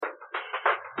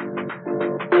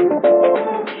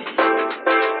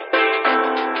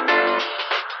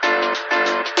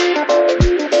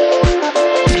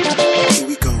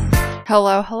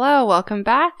Hello, hello. Welcome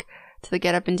back to the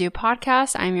Get Up and Do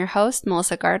podcast. I'm your host,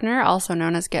 Melissa Gardner, also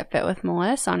known as Get Fit with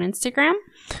Melissa on Instagram.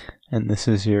 And this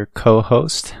is your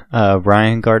co-host,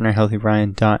 Ryan Gardner,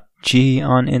 healthyryan.g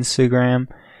on Instagram.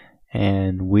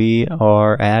 And we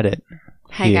are at it.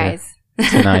 Hi, guys.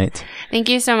 Tonight. Thank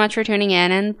you so much for tuning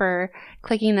in and for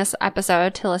clicking this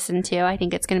episode to listen to. I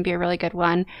think it's going to be a really good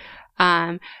one.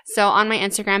 So on my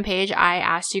Instagram page, I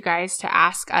asked you guys to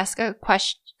ask us a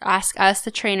question. Ask us,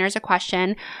 the trainers, a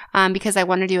question because I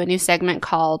want to do a new segment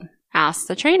called Ask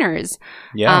the Trainers.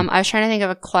 Yeah. I was trying to think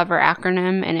of a clever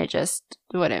acronym and it just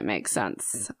wouldn't make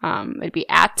sense. It'd be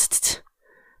ATT.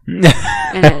 And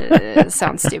it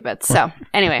sounds stupid. So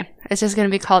anyway, it's just going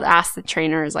to be called Ask the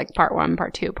Trainers, like part 1,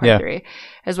 part 2, part 3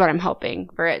 is what I'm hoping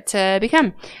for it to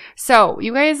become. So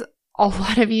you guys, a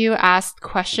lot of you asked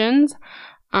questions,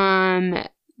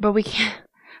 but we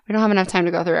don't have enough time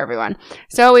to go through everyone.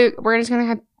 So we're just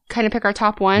going to kind of pick our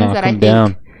top ones Knock that I think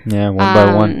down. Yeah, one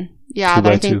by one. Yeah,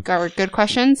 that I think are good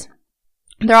questions.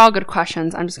 They're all good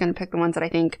questions. I'm just going to pick the ones that I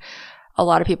think a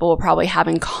lot of people will probably have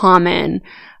in common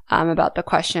about the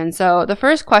question. So the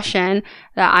first question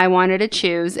that I wanted to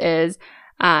choose is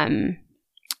any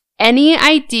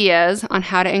ideas on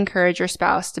how to encourage your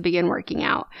spouse to begin working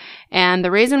out? And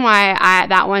the reason why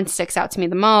that one sticks out to me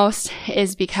the most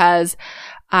is because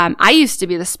I used to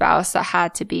be the spouse that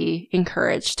had to be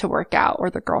encouraged to work out, or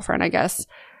the girlfriend, I guess.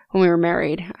 When we were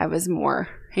married, I was more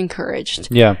encouraged.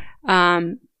 Yeah.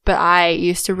 But I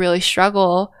used to really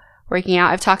struggle working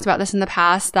out. I've talked about this in the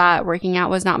past, that working out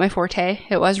was not my forte.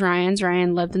 It was Ryan's.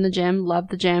 Ryan lived in the gym, loved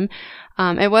the gym.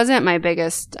 It wasn't my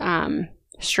biggest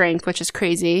strength, which is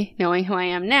crazy knowing who I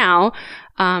am now.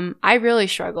 I really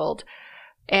struggled.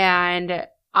 And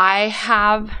I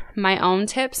have my own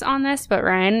tips on this, but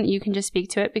Ryan, you can just speak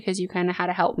to it because you kind of had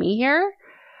to help me here.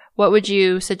 What would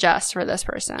you suggest for this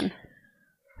person?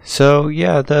 So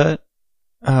yeah, the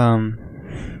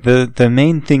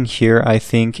main thing here, I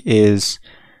think, is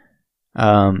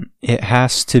it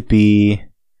has to be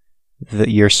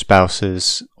your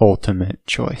spouse's ultimate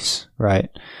choice, right?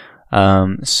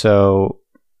 So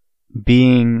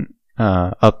being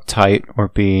uptight or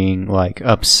being like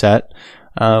upset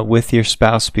with your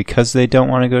spouse because they don't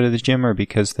want to go to the gym or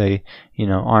because they,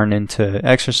 aren't into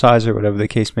exercise or whatever the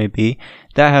case may be,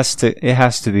 it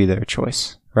has to be their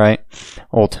choice, right?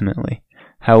 Ultimately.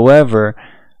 However,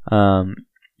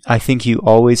 I think you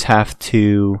always have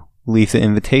to leave the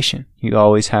invitation. You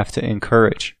always have to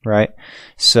encourage, right?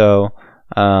 So,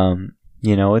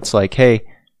 it's like, hey,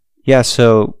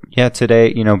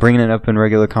 today, bringing it up in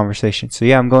regular conversation. So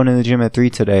yeah, I'm going to the gym at 3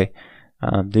 today.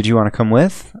 Did you want to come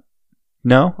with?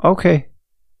 No? Okay.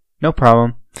 No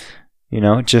problem.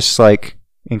 Just like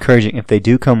encouraging. If they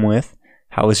do come with,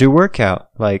 how was your workout?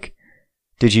 Like,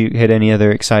 did you hit any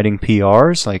other exciting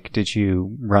PRs? Like, did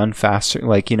you run faster?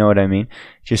 Like, you know what I mean?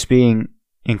 Just being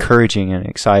encouraging and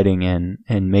exciting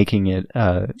and making it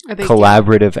a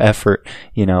collaborative effort,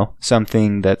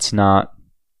 something that's not,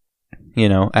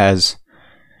 as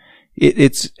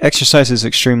it's exercise is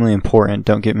extremely important.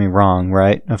 Don't get me wrong,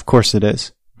 right? Of course it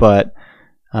is. But,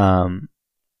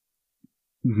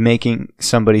 making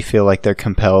somebody feel like they're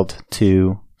compelled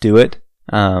to do it,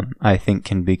 I think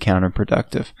can be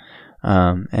counterproductive,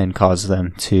 and cause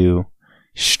them to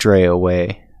stray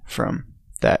away from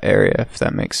that area, if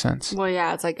that makes sense. Well,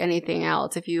 yeah, it's like anything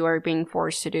else. If you are being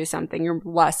forced to do something, you're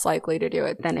less likely to do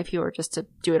it than if you were just to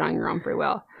do it on your own free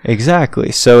will.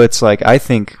 Exactly. So it's like, I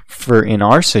think in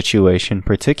our situation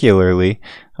particularly,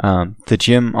 the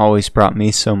gym always brought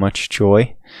me so much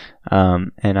joy.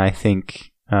 And I think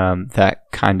that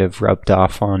kind of rubbed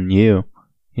off on you,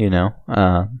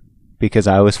 because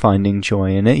I was finding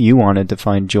joy in it. You wanted to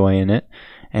find joy in it.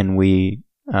 And we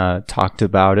talked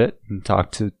about it and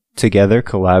together,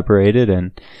 collaborated,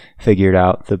 and figured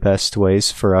out the best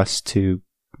ways for us to,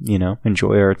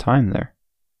 enjoy our time there.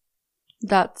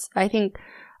 I think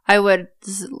I would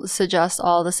suggest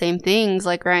all the same things,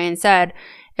 like Ryan said.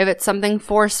 If it's something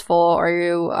forceful, or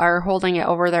you are holding it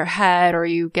over their head, or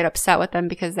you get upset with them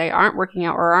because they aren't working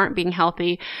out or aren't being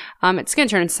healthy, it's going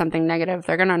to turn into something negative.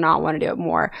 They're going to not want to do it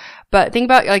more. But think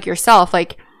about like yourself,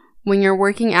 like when you're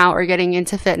working out or getting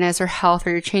into fitness or health, or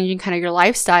you're changing kind of your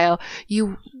lifestyle,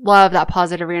 you love that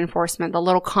positive reinforcement, the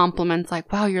little compliments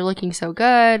like, wow, you're looking so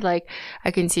good. Like,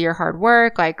 I can see your hard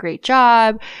work, like, great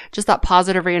job. Just that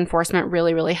positive reinforcement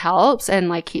really, really helps and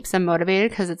like keeps them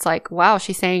motivated, because it's like, wow,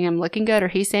 she's saying I'm looking good, or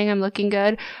he's saying I'm looking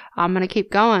good. I'm going to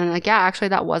keep going. Like, yeah, actually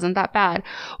that wasn't that bad.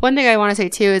 One thing I want to say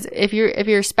too is if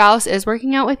your spouse is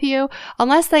working out with you,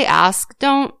 unless they ask,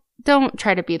 don't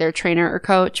try to be their trainer or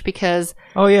coach, because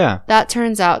that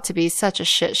turns out to be such a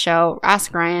shit show.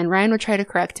 Ask Ryan. Ryan would try to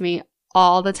correct me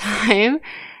all the time,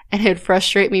 and it would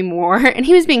frustrate me more. And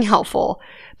he was being helpful,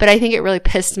 but I think it really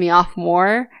pissed me off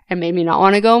more and made me not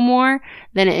want to go more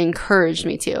than it encouraged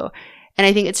me to. And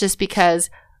I think it's just because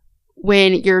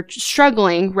when you're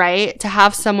struggling, right, to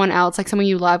have someone else, like someone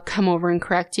you love, come over and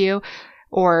correct you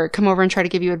or come over and try to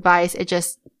give you advice, it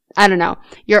just, I don't know,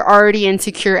 you're already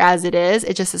insecure as it is.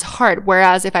 It just is hard.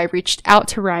 Whereas if I reached out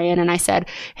to Ryan and I said,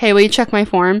 hey, will you check my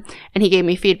form? And he gave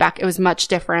me feedback, it was much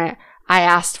different. I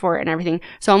asked for it and everything.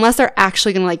 So unless they're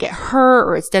actually going to like get hurt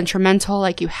or it's detrimental,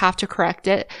 like you have to correct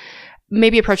it,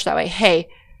 maybe approach that way. Hey,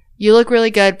 you look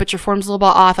really good, but your form's a little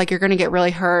bit off. Like you're going to get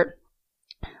really hurt.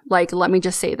 Like, let me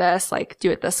just say this, like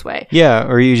do it this way. Yeah.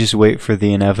 Or you just wait for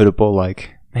the inevitable,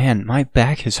 like, man, my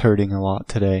back is hurting a lot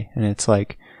today. And it's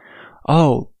like,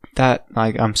 oh, that,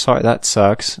 like, I'm sorry, that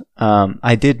sucks.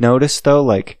 I did notice though,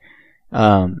 like,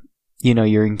 you know,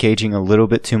 you're engaging a little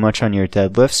bit too much on your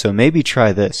deadlift, so maybe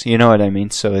try this. You know what I mean?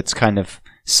 So it's kind of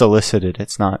solicited.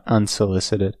 It's not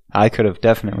unsolicited. I could have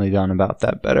definitely done about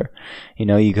that better. You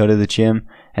know, you go to the gym,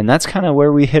 and that's kind of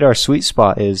where we hit our sweet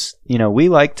spot is, you know, we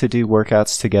like to do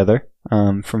workouts together,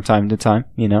 from time to time,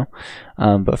 you know,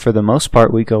 but for the most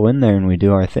part, we go in there and we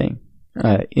do our thing,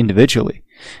 individually.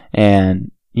 And,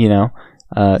 you know,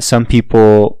 some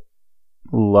people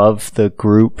love the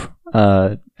group,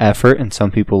 effort, and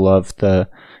some people love the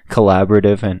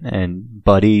collaborative and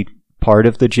buddy part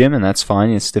of the gym, and that's fine.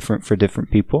 It's different for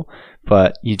different people,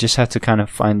 but you just have to kind of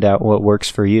find out what works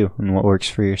for you and what works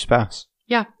for your spouse.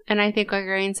 Yeah. And I think like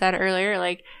Ryan said earlier,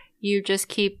 like you just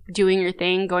keep doing your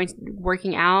thing,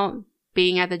 working out,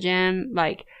 being at the gym,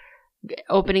 like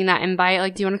opening that invite,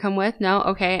 like, do you want to come with? No?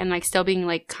 Okay. And like still being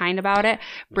like kind about it,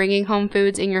 bringing home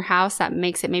foods in your house. That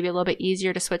makes it maybe a little bit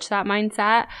easier to switch that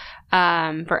mindset,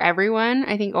 for everyone.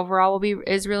 I think overall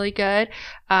is really good.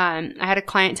 I had a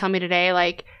client tell me today,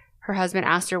 like her husband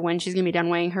asked her when she's going to be done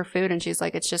weighing her food. And she's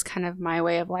like, it's just kind of my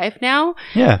way of life now.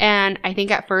 Yeah. And I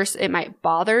think at first it might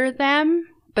bother them,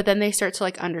 but then they start to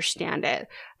like understand it,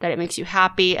 that it makes you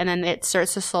happy. And then it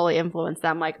starts to slowly influence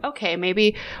them. Like, okay,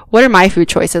 maybe what are my food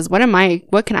choices? What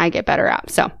can I get better at?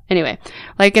 So anyway,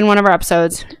 like in one of our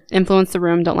episodes, influence the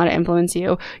room. Don't let it influence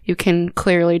you. You can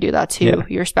clearly do that to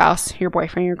your spouse, your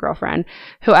boyfriend, your girlfriend,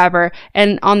 whoever,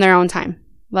 and on their own time,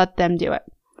 let them do it.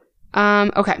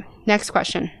 Okay. Next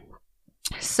question.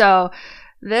 So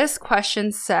this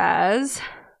question says,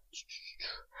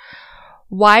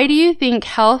 why do you think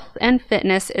health and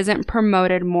fitness isn't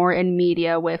promoted more in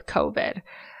media with COVID?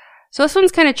 So this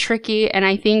one's kind of tricky, and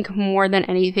I think more than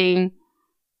anything,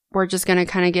 we're just going to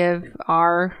kind of give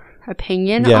our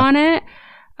opinion on it.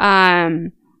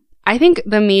 I think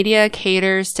the media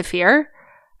caters to fear.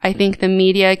 I think the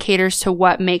media caters to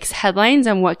what makes headlines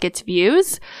and what gets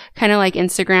views, kind of like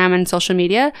Instagram and social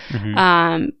media.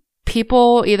 Mm-hmm.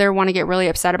 People either want to get really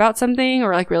upset about something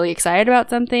or like really excited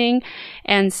about something.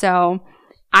 And so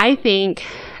I think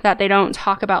that they don't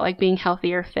talk about like being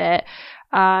healthy or fit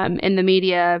in the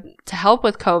media to help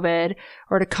with COVID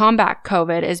or to combat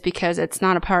COVID is because it's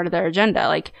not a part of their agenda.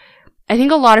 Like, I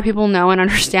think a lot of people know and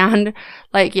understand,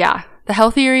 like, yeah, the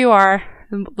healthier you are,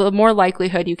 the more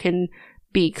likelihood you can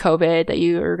beat COVID, that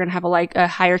you are going to have a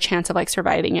higher chance of like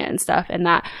surviving it and stuff. And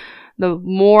that the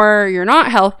more you're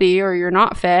not healthy or you're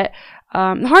not fit,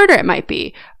 the harder it might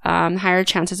be. Higher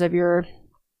chances of you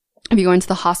going to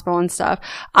the hospital and stuff.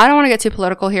 I don't want to get too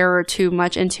political here or too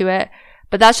much into it,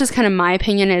 but that's just kind of my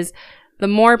opinion is the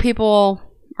more people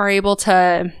are able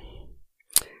to,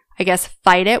 I guess,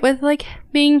 fight it with like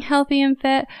being healthy and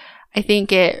fit, I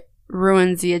think it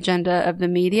ruins the agenda of the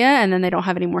media and then they don't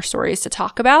have any more stories to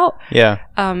talk about. Yeah.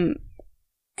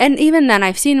 And even then,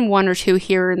 I've seen one or two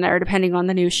here and there, depending on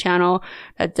the news channel,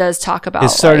 that does talk about.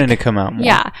 It's starting to come out more.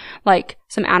 Yeah, like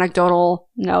some anecdotal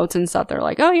notes and stuff. They're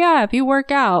like, oh yeah, if you work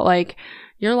out, like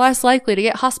you're less likely to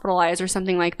get hospitalized or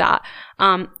something like that.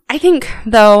 I think,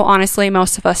 though, honestly,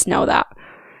 most of us know that.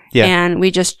 Yeah. And we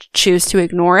just choose to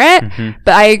ignore it. Mm-hmm.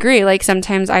 But I agree. Like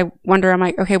sometimes I wonder, I'm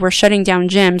like, okay, we're shutting down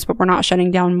gyms, but we're not shutting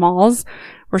down malls.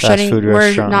 We're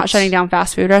not shutting down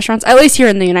fast food restaurants, at least here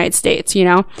in the United States, you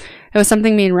know? It was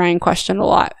something me and Ryan questioned a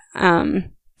lot,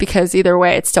 because either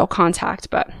way, it's still contact,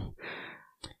 but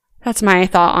that's my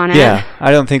thought on it. Yeah,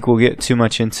 I don't think we'll get too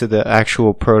much into the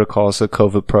actual protocols, the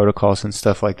COVID protocols and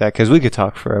stuff like that, because we could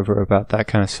talk forever about that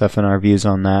kind of stuff and our views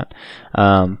on that.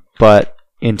 But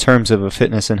in terms of a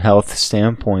fitness and health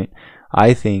standpoint,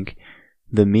 I think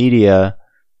the media,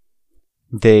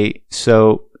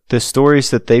 so the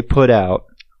stories that they put out,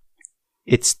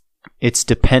 it's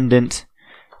dependent.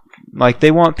 Like,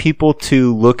 they want people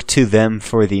to look to them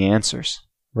for the answers,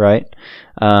 right?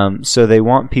 So they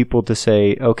want people to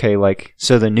say, okay, like,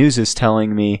 so the news is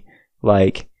telling me,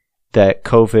 like, that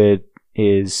COVID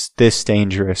is this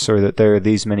dangerous or that there are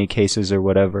these many cases or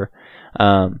whatever.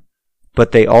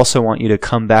 But they also want you to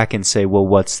come back and say, well,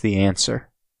 what's the answer,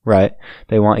 right?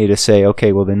 They want you to say,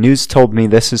 okay, well, the news told me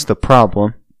this is the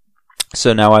problem,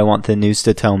 so now I want the news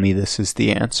to tell me this is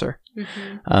the answer.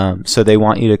 Mm-hmm. So they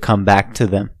want you to come back to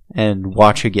them and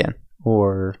watch again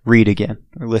or read again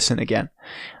or listen again.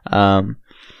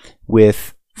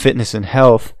 With fitness and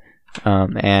health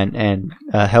and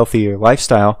a healthier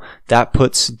lifestyle, that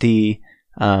puts the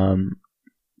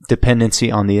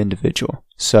dependency on the individual.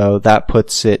 So that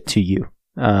puts it to you.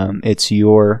 It's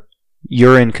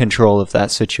you're in control of that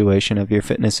situation of your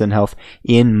fitness and health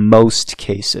in most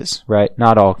cases, right?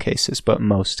 Not all cases, but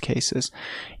most cases.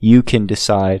 You can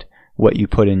decide what you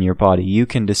put in your body. You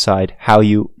can decide how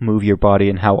you move your body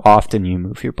and how often you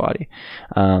move your body.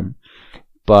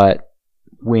 But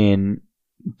when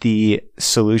the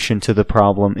solution to the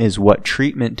problem is what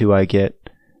treatment do I get,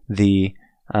 the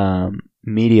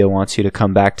media wants you to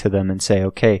come back to them and say,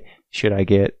 okay, should I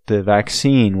get the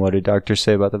vaccine? What did doctors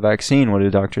say about the vaccine? What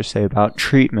did doctors say about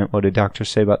treatment? What did doctors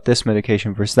say about this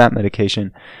medication versus that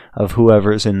medication of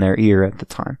whoever's in their ear at the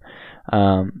time?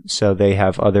 So they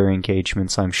have other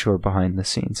engagements, I'm sure, behind the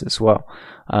scenes as well.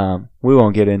 We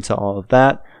won't get into all of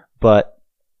that, but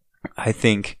I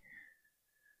think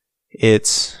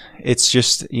it's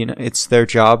just, it's their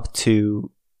job to,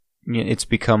 it's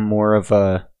become more of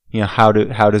a, how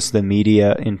does the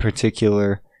media, in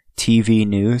particular TV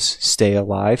news, stay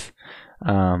alive,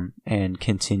 and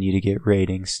continue to get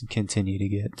ratings and continue to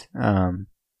get,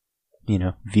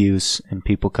 views and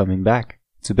people coming back.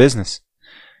 It's a business.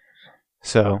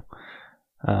 So,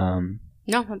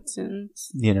 no,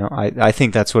 I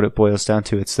think that's what it boils down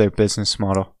to. It's their business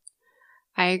model.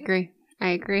 I agree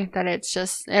that it's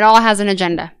just, it all has an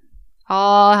agenda.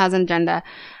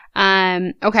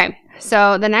 Okay.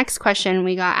 So the next question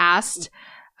we got asked,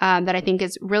 that I think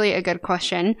is really a good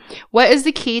question. What is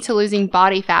the key to losing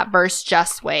body fat versus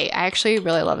just weight? I actually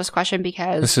really love this question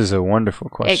because this is a wonderful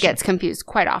question. It gets confused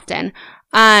quite often.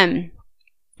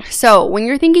 So when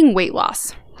you're thinking weight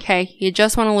loss, okay, you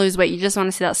just want to lose weight. You just want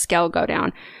to see that scale go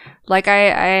down. Like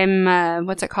I'm,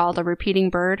 what's it called? A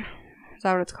repeating bird? Is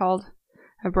that what it's called?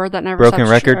 A bird that never broken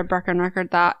record. A broken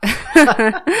record. That.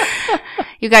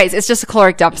 You guys, it's just a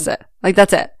caloric deficit. Like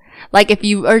that's it. Like if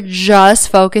you are just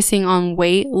focusing on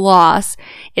weight loss,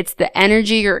 it's the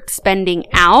energy you're expending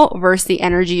out versus the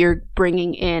energy you're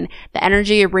bringing in. The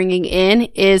energy you're bringing in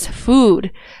is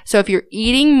food. So if you're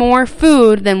eating more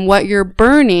food than what you're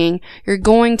burning, you're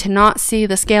going to not see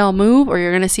the scale move or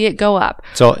you're going to see it go up.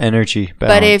 It's all energy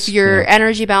balance. But if your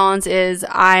energy balance is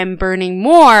I'm burning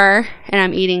more and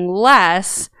I'm eating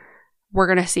less, we're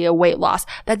going to see a weight loss.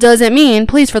 That doesn't mean,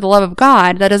 please, for the love of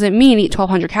God, that doesn't mean eat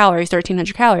 1,200 calories,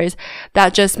 1,300 calories.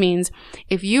 That just means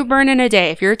if you burn in a day,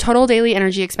 if your total daily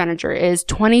energy expenditure is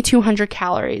 2,200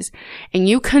 calories and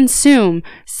you consume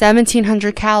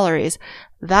 1,700 calories,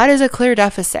 that is a clear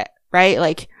deficit, right?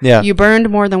 Like you burned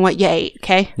more than what you ate,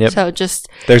 okay? Yep. So just...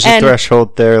 There's a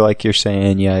threshold there, like you're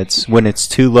saying. Yeah, it's when it's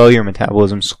too low, your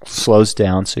metabolism slows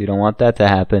down, so you don't want that to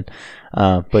happen.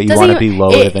 But you want to be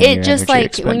lower than your just energy like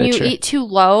expenditure. when you eat too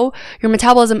low, your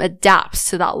metabolism adapts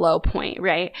to that low point,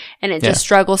 right? And it just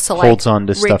struggles to holds on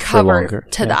to stuff for longer.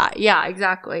 To that. Yeah,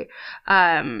 exactly.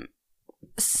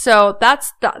 So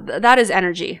that is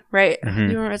energy, right? Mm-hmm.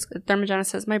 You know,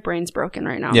 thermogenesis. My brain's broken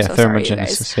right now. Yeah, so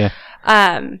thermogenesis. Sorry, you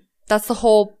guys. That's the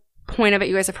whole point of it.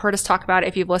 You guys have heard us talk about it.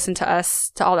 If you've listened to us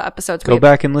to all the episodes, go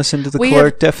back and listen to the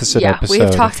caloric deficit episode. Yeah,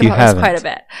 we've talked about this quite a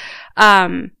bit.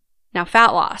 Now fat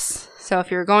loss. So if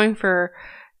you're going for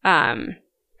fat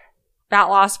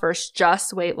loss versus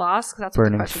just weight loss, because that's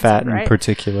burning what the question fat said, right? In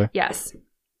particular. Yes.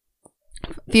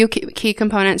 Few key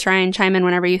components. Ryan, chime in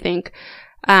whenever you think.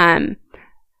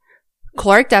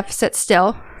 Caloric deficit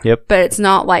still. Yep. But it's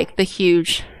not like the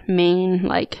huge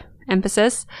main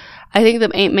emphasis. I think the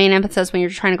main emphasis when you're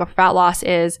trying to go for fat loss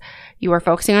is you are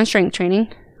focusing on strength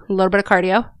training, a little bit of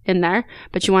cardio in there,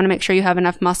 but you want to make sure you have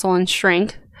enough muscle and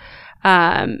strength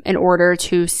in order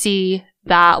to see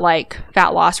that fat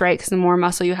loss, right? Because the more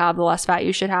muscle you have, the less fat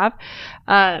you should have.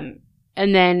 And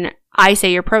then I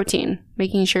say your protein,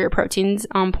 making sure your protein's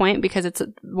on point because it's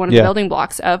one of the building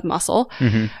blocks of muscle.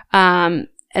 Mm-hmm.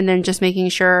 And then just making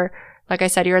sure, like I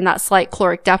said, you're in that slight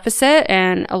caloric deficit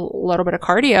and a little bit of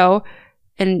cardio,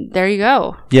 and there you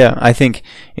go. Yeah, I think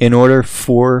in order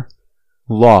for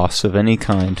loss of any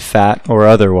kind, fat or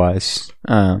otherwise,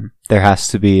 there has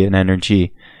to be an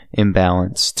energy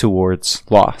imbalance towards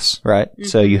loss, right? Mm-hmm.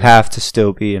 So you have to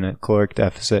still be in a caloric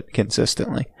deficit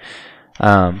consistently.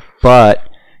 But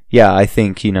yeah, I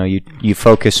think, you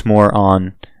focus more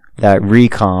on that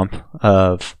recomp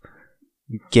of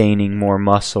gaining more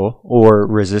muscle or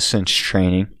resistance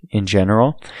training in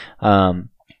general.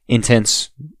 Intense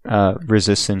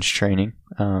resistance training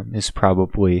is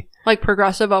probably like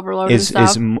progressive overload and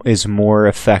stuff. is more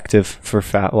effective for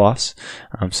fat loss.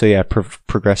 So yeah,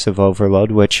 progressive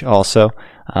overload, which also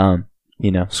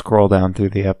scroll down through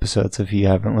the episodes if you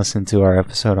haven't listened to our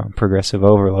episode on progressive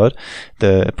overload.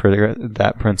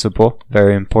 That principle,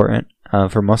 very important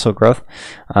for muscle growth.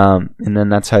 And then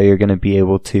that's how you're going to be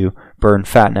able to burn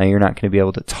fat. Now, you're not going to be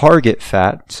able to target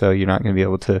fat, so you're not going to be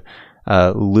able to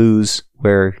lose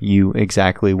where you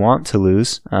exactly want to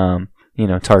lose,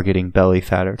 targeting belly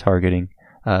fat or targeting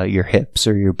your hips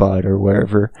or your butt or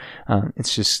wherever.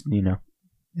 It's just,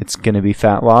 it's going to be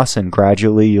fat loss, and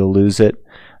gradually you'll lose it.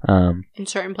 In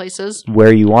certain places.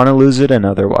 Where you want to lose it and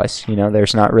otherwise.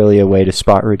 There's not really a way to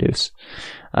spot reduce.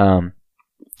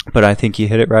 But I think you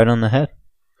hit it right on the head.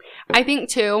 I think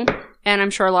too, and I'm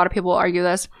sure a lot of people will argue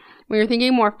this, when you're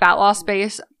thinking more fat loss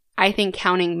based, I think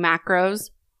counting macros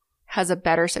has a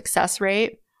better success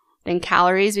rate than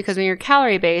calories, because when you're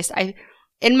calorie based,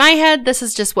 in my head, this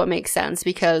is just what makes sense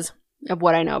because of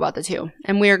what I know about the two.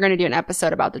 And we are going to do an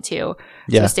episode about the two.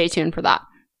 So stay tuned for that.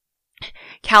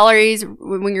 Calories,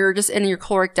 when you're just in your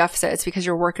caloric deficit, it's because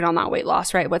you're working on that weight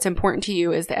loss, right? What's important to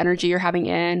you is the energy you're having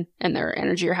in and the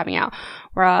energy you're having out.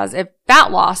 Whereas if fat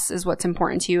loss is what's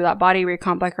important to you, that body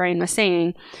recomp, like Ryan was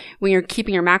saying, when you're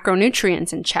keeping your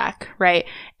macronutrients in check, right?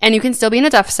 And you can still be in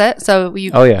a deficit, so you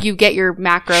get your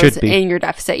macros in your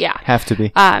deficit, Have to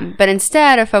be. But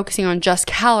instead of focusing on just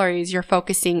calories, you're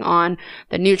focusing on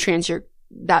the nutrients you're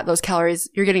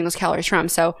getting those calories from.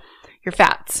 So your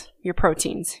fats, your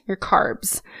proteins, your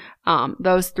carbs,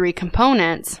 those three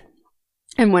components.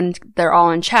 And when they're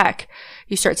all in check,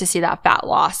 you start to see that fat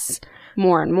loss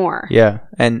more and more. Yeah.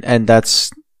 And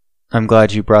I'm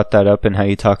glad you brought that up and how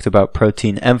you talked about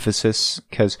protein emphasis,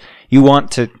 because you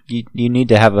need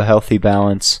to have a healthy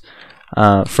balance.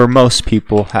 For most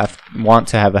people want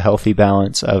to have a healthy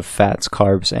balance of fats,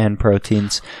 carbs, and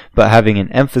proteins, but having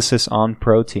an emphasis on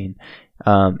protein,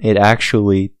 it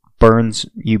actually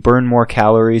you burn more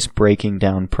calories breaking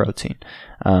down protein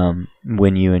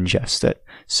when you ingest it.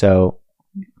 So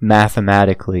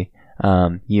mathematically,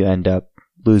 you end up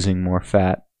losing more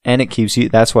fat, and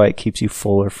that's why it keeps you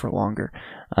fuller for longer.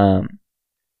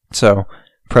 So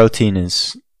protein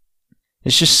it's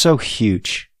just so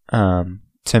huge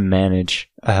to manage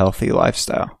a healthy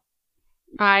lifestyle.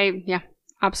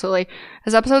 Absolutely.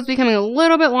 This episode's becoming a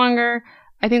little bit longer.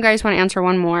 I think I just want to answer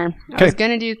one more. Okay. I was going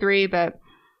to do 3, but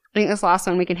I think this last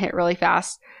one we can hit really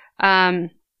fast. One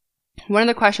of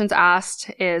the questions asked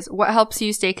is, what helps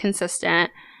you stay consistent?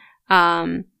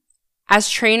 As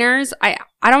trainers, I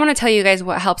don't want to tell you guys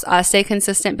what helps us stay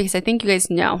consistent, because I think you guys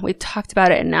know. We've talked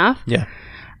about it enough. Yeah.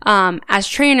 As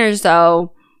trainers,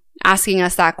 though, asking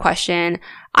us that question,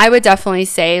 I would definitely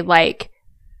say, like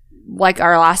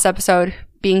our last episode,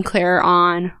 being clear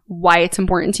on why it's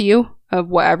important to you of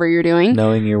whatever you're doing.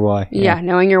 Knowing your why. Yeah,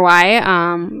 knowing your why,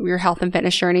 your health and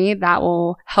fitness journey, that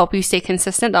will help you stay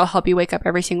consistent. That'll help you wake up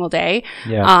every single day.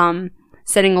 Yeah.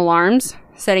 Setting alarms,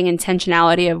 setting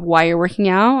intentionality of why you're working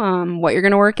out, what you're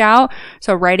going to work out.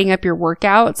 So writing up your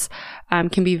workouts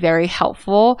can be very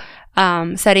helpful.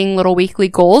 Setting little weekly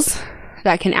goals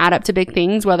that can add up to big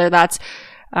things, whether that's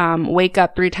wake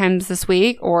up 3 times this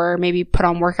week or maybe put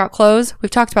on workout clothes. We've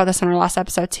talked about this on our last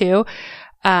episode too.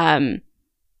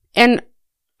 And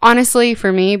honestly,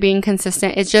 for me, being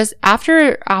consistent, it's just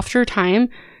after time,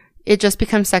 it just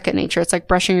becomes second nature. It's like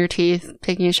brushing your teeth,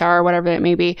 taking a shower, whatever it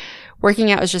may be.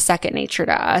 Working out is just second nature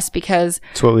to us because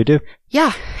it's what we do.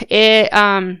 Yeah.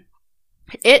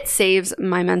 It saves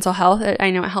my mental health.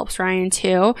 I know it helps Ryan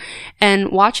too.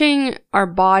 And watching our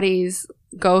bodies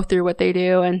go through what they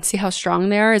do and see how strong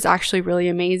they are is actually really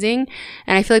amazing.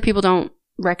 And I feel like people don't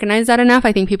recognize that enough.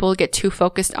 I think people get too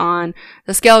focused on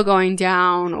the scale going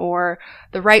down or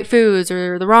the right foods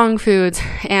or the wrong foods.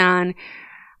 And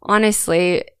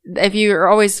honestly, if you're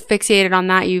always fixated on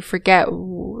that, you forget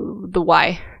the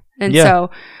why. And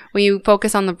so when you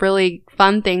focus on the really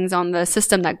fun things on the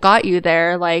system that got you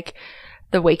there, like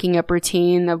the waking up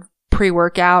routine, the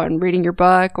pre-workout and reading your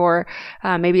book, or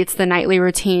maybe it's the nightly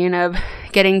routine of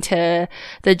getting to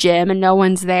the gym and no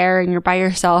one's there and you're by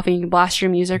yourself and you can blast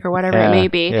your music or whatever it may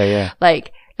be. Yeah.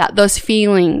 Like those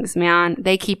feelings, man,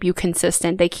 they keep you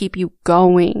consistent. They keep you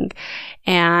going.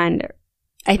 And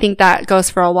I think that goes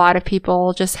for a lot of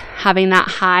people, just having that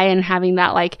high and having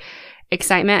that like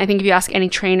excitement. I think if you ask any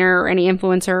trainer or any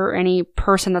influencer or any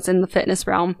person that's in the fitness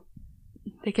realm,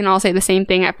 they can all say the same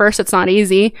thing. At first, it's not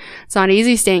easy. It's not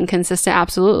easy staying consistent,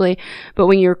 absolutely. But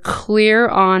when you're clear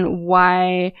on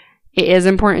why it is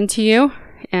important to you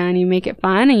and you make it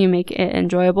fun and you make it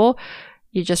enjoyable,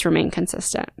 you just remain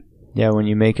consistent. Yeah, when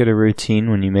you make it a routine,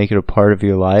 when you make it a part of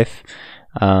your life,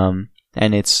 and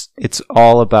it's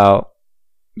all about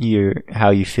how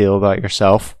you feel about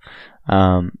yourself.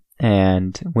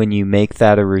 And when you make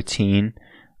that a routine,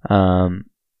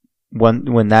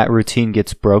 when that routine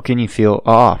gets broken, you feel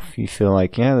off. You feel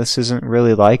like, yeah, this isn't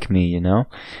really like me, you know?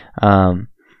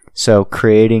 So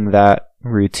creating that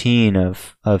routine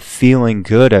of feeling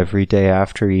good every day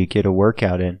after you get a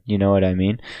workout in, you know what I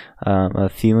mean?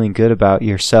 Of feeling good about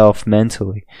yourself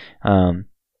mentally.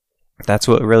 That's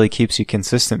what really keeps you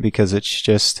consistent, because it's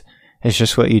just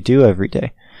what you do every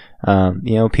day.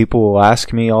 You know, people will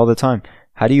ask me all the time,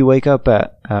 how do you wake up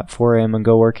at 4 a.m. and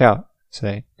go work out?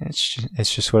 Say,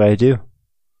 it's just what I do.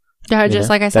 Yeah, just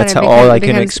like I said, that's all I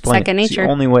can explain. Second nature. It's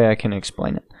the only way I can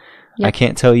explain it. Yep. I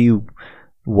can't tell you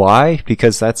why,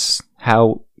 because that's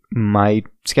how my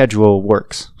schedule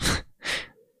works.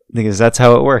 Because that's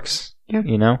how it works. Yep.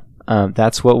 You know,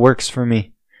 that's what works for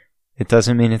me. It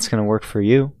doesn't mean it's going to work for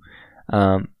you,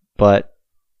 but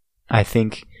I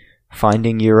think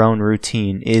finding your own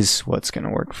routine is what's going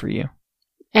to work for you.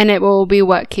 And it will be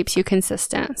what keeps you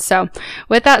consistent. So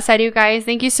with that said, you guys,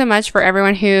 thank you so much for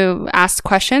everyone who asked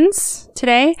questions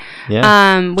today.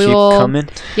 Yeah. We Keep will coming.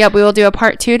 Yep, we will do a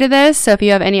part 2 to this. So if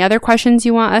you have any other questions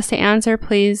you want us to answer,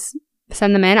 please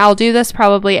send them in. I'll do this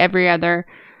probably every other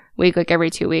week, like every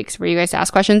 2 weeks, for you guys to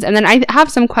ask questions. And then I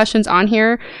have some questions on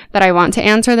here that I want to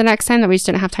answer the next time that we just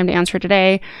didn't have time to answer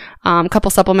today. A couple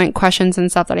supplement questions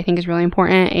and stuff that I think is really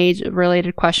important,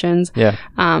 age-related questions. Yeah.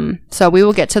 So we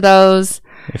will get to those.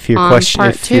 If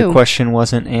your question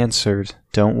wasn't answered,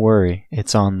 don't worry.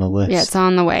 It's on the list. Yeah, it's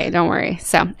on the way. Don't worry.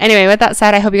 So anyway, with that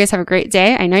said, I hope you guys have a great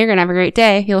day. I know you're going to have a great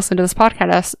day. You listen to this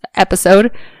podcast episode,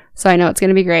 so I know it's going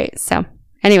to be great. So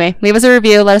anyway, leave us a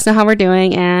review. Let us know how we're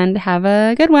doing, and have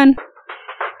a good one.